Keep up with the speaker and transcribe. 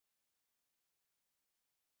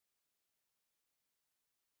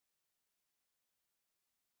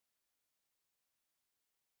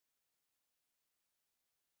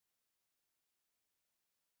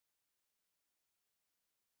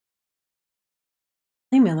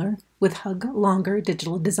Miller with Hug Longer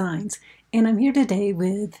Digital Designs, and I'm here today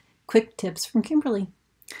with quick tips from Kimberly.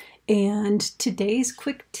 And today's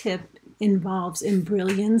quick tip involves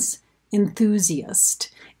Embrilliance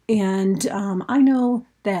Enthusiast. And I know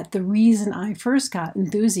that the reason I first got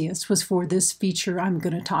Enthusiast was for this feature I'm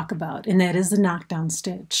going to talk about, and that is the knockdown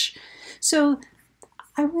stitch. So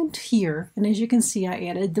I went here, and as you can see, I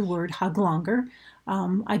added the word Hug Longer.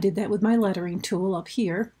 I did that with my lettering tool up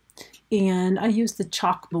here. And I use the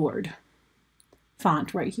chalkboard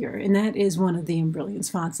font right here, and that is one of the Embrilliance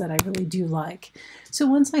fonts that I really do like. So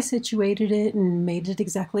once I situated it and made it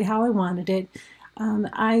exactly how I wanted it,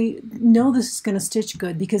 I know this is going to stitch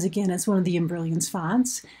good because, again, it's one of the Embrilliance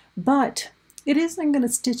fonts, but it isn't going to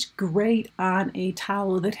stitch great on a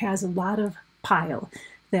towel that has a lot of pile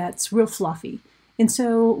that's real fluffy. And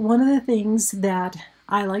so one of the things that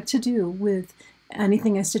I like to do with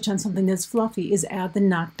anything I stitch on something that's fluffy is add the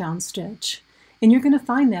knockdown stitch. And you're going to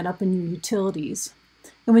find that up in your utilities.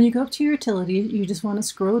 And when you go up to your utility, you just want to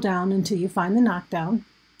scroll down until you find the knockdown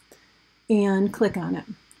and click on it.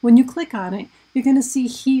 When you click on it, you're going to see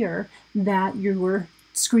here that your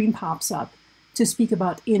screen pops up to speak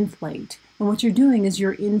about inflate. And what you're doing is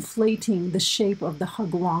you're inflating the shape of the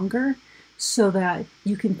Hug Longer so that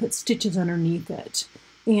you can put stitches underneath it.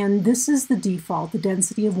 And this is the default, the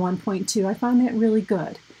density of 1.2. I find that really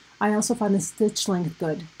good. I also find the stitch length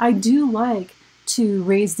good. I do like to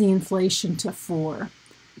raise the inflation to 4.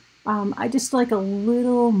 I just like a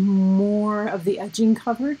little more of the edging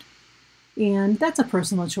covered, and that's a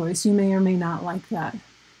personal choice. You may or may not like that.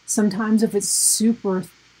 Sometimes if it's super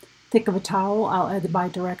thick of a towel, I'll add the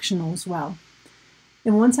bidirectional as well.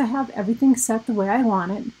 And once I have everything set the way I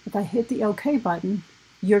want it, if I hit the OK button,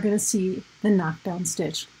 you're going to see the knockdown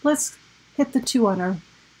stitch. Let's hit the 2 on our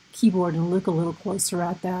keyboard and look a little closer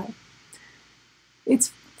at that.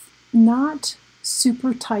 It's not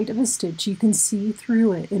super tight of a stitch. You can see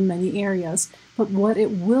through it in many areas, but what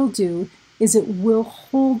it will do is it will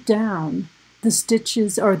hold down the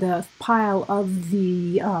stitches or the pile of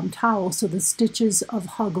the towel, so the stitches of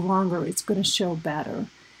Hug Longer, it's going to show better.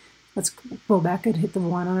 Let's go back and hit the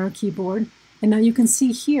 1 on our keyboard, and now you can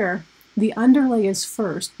see here the underlay is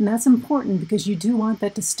first, and that's important because you do want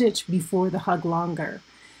that to stitch before the Hug Longer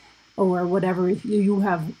or whatever you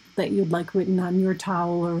have that you'd like written on your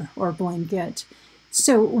towel or blanket.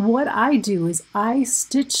 So what I do is I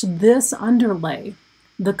stitch this underlay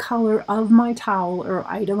the color of my towel or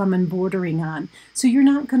item I'm embroidering on. So you're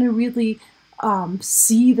not going to really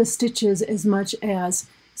see the stitches as much as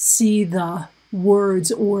see the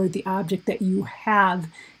words or the object that you have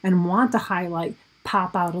and want to highlight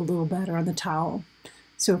pop out a little better on the towel.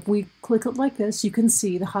 So if we click it like this, you can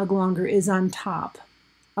see the Hug Longer is on top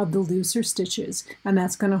of the looser stitches, and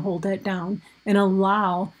that's going to hold that down and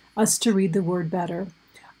allow us to read the word better.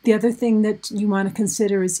 The other thing that you want to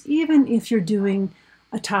consider is even if you're doing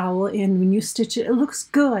a towel and when you stitch it, it looks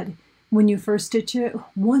good when you first stitch it.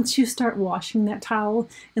 Once you start washing that towel,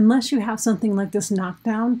 unless you have something like this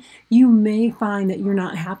knockdown, you may find that you're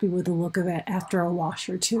not happy with the look of it after a wash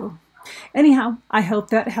or two. Anyhow, I hope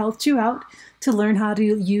that helped you out to learn how to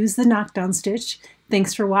use the knockdown stitch.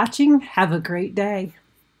 Thanks for watching. Have a great day.